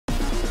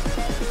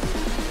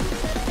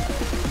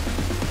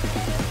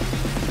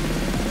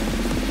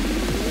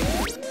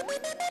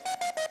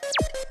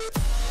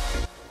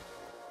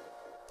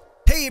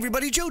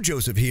everybody, Joe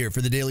Joseph here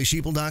for the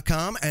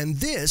Sheeple.com, and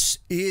this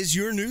is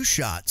your news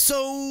shot.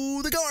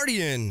 So, The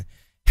Guardian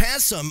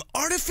has some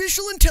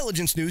artificial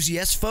intelligence news.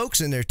 Yes,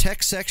 folks, in their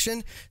tech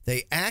section,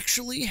 they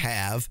actually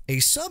have a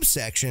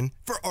subsection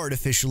for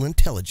artificial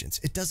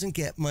intelligence. It doesn't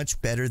get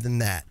much better than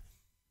that.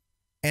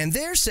 And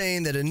they're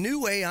saying that a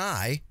new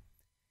AI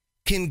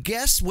can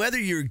guess whether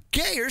you're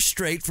gay or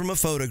straight from a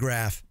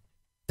photograph.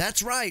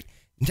 That's right.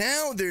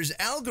 Now there's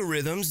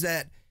algorithms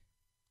that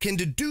can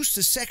deduce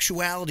the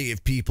sexuality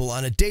of people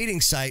on a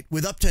dating site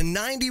with up to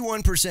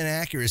 91%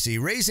 accuracy,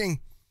 raising,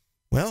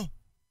 well,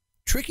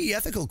 tricky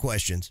ethical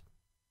questions.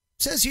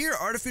 It says here,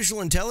 artificial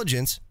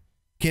intelligence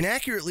can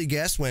accurately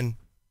guess when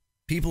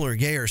people are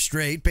gay or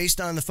straight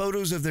based on the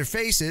photos of their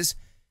faces,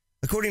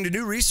 according to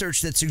new research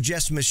that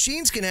suggests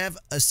machines can have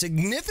a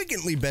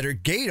significantly better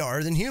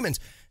Gay-dar than humans.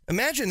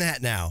 Imagine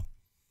that now.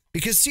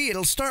 Because, see,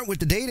 it'll start with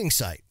the dating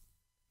site.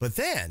 But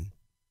then,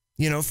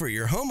 you know, for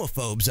your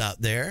homophobes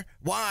out there,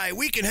 why,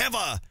 we can have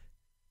a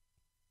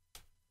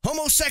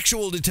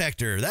homosexual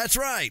detector. That's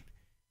right.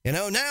 You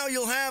know, now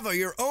you'll have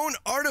your own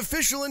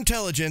artificial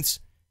intelligence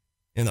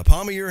in the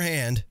palm of your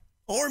hand,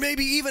 or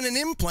maybe even an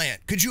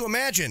implant. Could you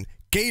imagine?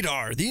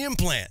 Gay-dar, the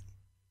implant.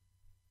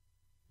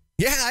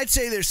 Yeah, I'd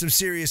say there's some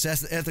serious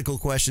ethical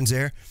questions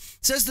there.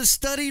 It says the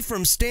study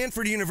from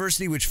Stanford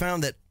University, which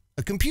found that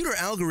a computer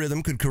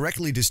algorithm could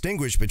correctly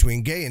distinguish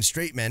between gay and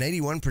straight men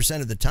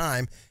 81% of the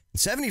time, and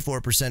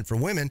 74% for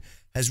women,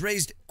 has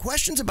raised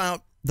questions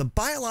about the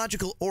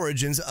biological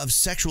origins of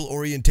sexual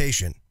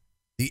orientation,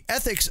 the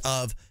ethics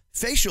of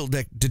facial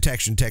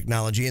detection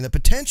technology, and the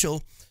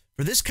potential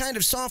for this kind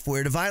of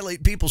software to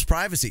violate people's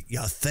privacy,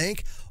 you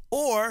think,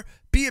 or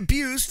be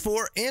abused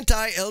for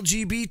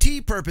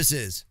anti-LGBT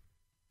purposes.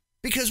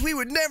 Because we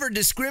would never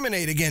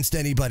discriminate against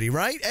anybody,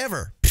 right?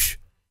 Ever. Psh.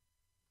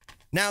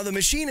 Now, the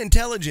machine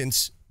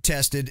intelligence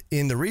tested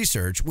in the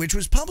research, which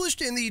was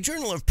published in the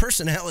Journal of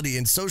Personality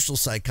and Social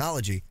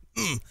Psychology,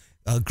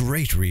 a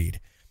great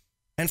read,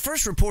 and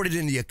first reported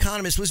in The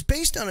Economist, was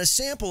based on a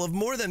sample of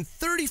more than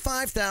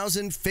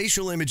 35,000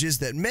 facial images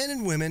that men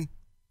and women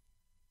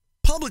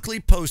publicly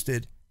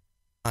posted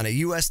on a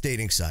U.S.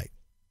 dating site.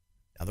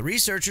 Now, the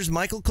researchers,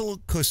 Michael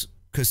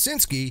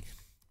Kosinski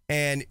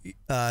and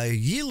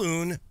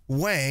Yilun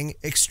Wang,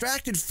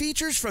 extracted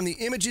features from the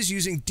images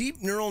using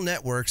deep neural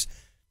networks,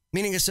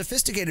 meaning a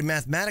sophisticated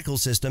mathematical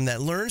system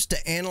that learns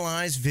to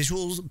analyze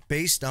visuals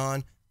based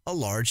on a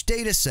large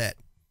data set.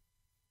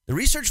 The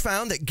research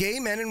found that gay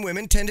men and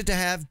women tended to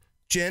have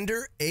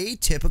gender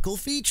atypical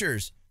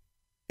features,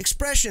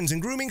 expressions,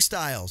 and grooming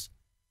styles,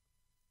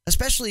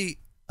 especially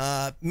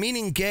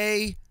meaning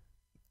gay,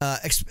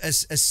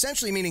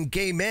 essentially meaning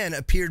gay men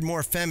appeared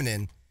more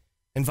feminine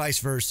and vice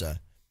versa.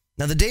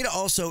 Now, the data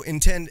also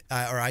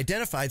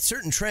identified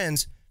certain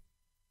trends,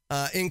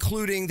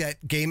 including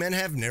that gay men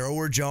have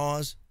narrower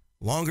jaws,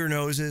 longer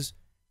noses,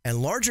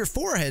 and larger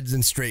foreheads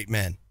than straight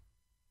men,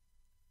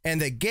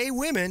 and that gay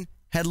women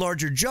had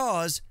larger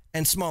jaws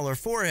and smaller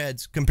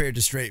foreheads compared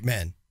to straight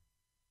men.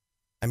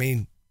 I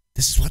mean,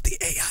 this is what the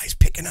AI is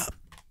picking up.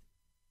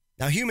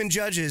 Now, human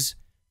judges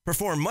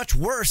perform much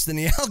worse than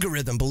the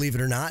algorithm, believe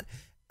it or not,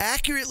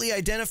 accurately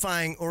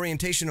identifying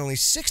orientation only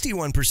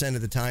 61%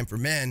 of the time for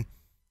men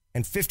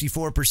and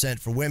 54%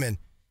 for women.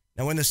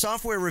 Now, when the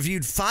software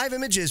reviewed 5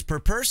 images per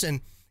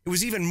person, it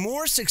was even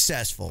more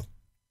successful.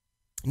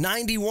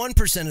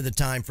 91% of the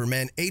time for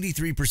men,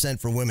 83%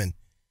 for women.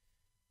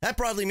 That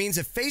broadly means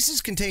that faces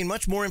contain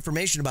much more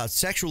information about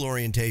sexual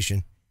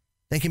orientation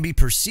than can be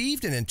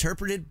perceived and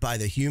interpreted by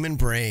the human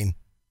brain.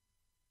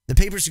 The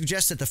paper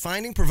suggests that the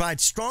finding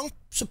provides strong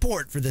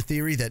support for the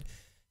theory that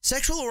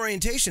sexual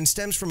orientation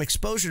stems from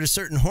exposure to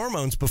certain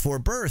hormones before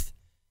birth,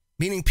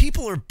 meaning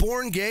people are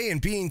born gay and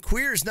being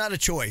queer is not a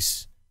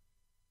choice.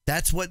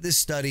 That's what this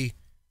study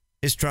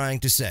is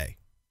trying to say.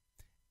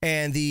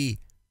 And the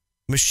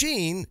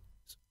machine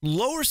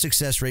lower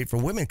success rate for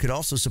women could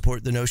also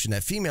support the notion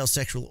that female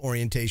sexual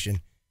orientation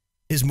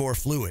is more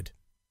fluid.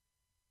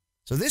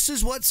 So this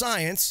is what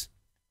science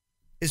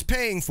is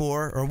paying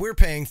for, or we're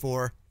paying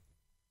for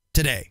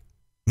today.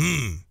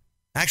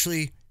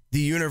 Actually,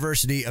 the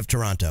University of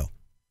Toronto.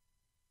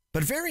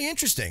 But very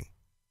interesting.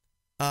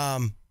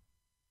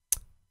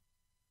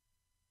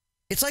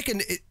 It's like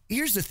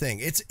here's the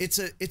thing.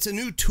 It's a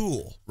new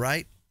tool,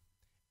 right?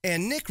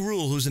 And Nick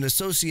Rule, who's an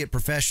associate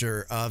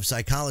professor of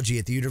psychology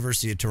at the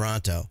University of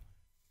Toronto,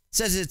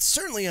 says it's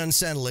certainly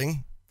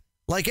unsettling.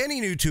 Like any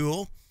new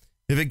tool,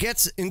 if it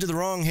gets into the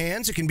wrong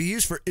hands, it can be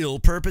used for ill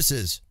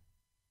purposes.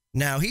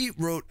 Now, he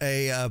wrote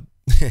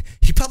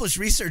he published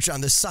research on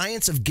the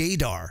science of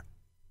Gay-dar.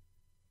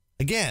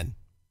 Again,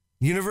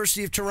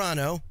 University of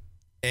Toronto,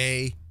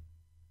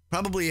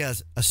 probably a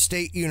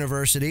state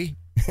university,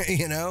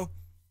 you know.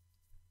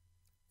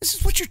 This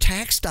is what your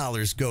tax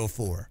dollars go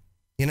for,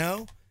 you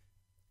know.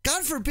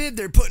 God forbid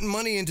they're putting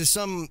money into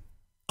some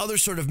other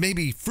sort of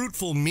maybe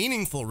fruitful,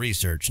 meaningful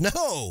research.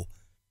 No.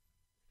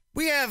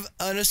 We have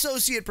an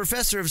associate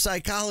professor of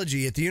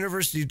psychology at the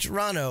University of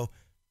Toronto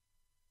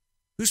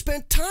who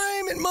spent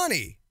time and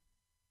money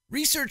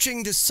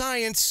researching the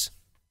science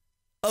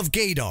of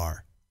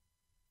Gay-dar.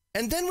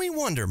 And then we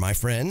wonder, my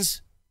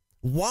friends,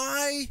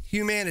 why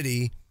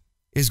humanity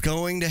is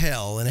going to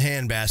hell in a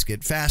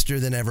handbasket faster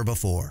than ever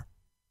before.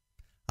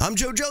 I'm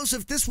Joe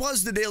Joseph. This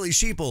was the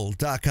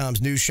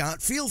DailySheeple.com's News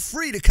Shot. Feel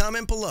free to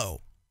comment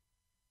below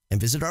and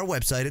visit our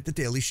website at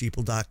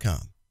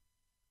thedailysheeple.com.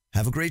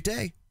 Have a great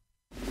day.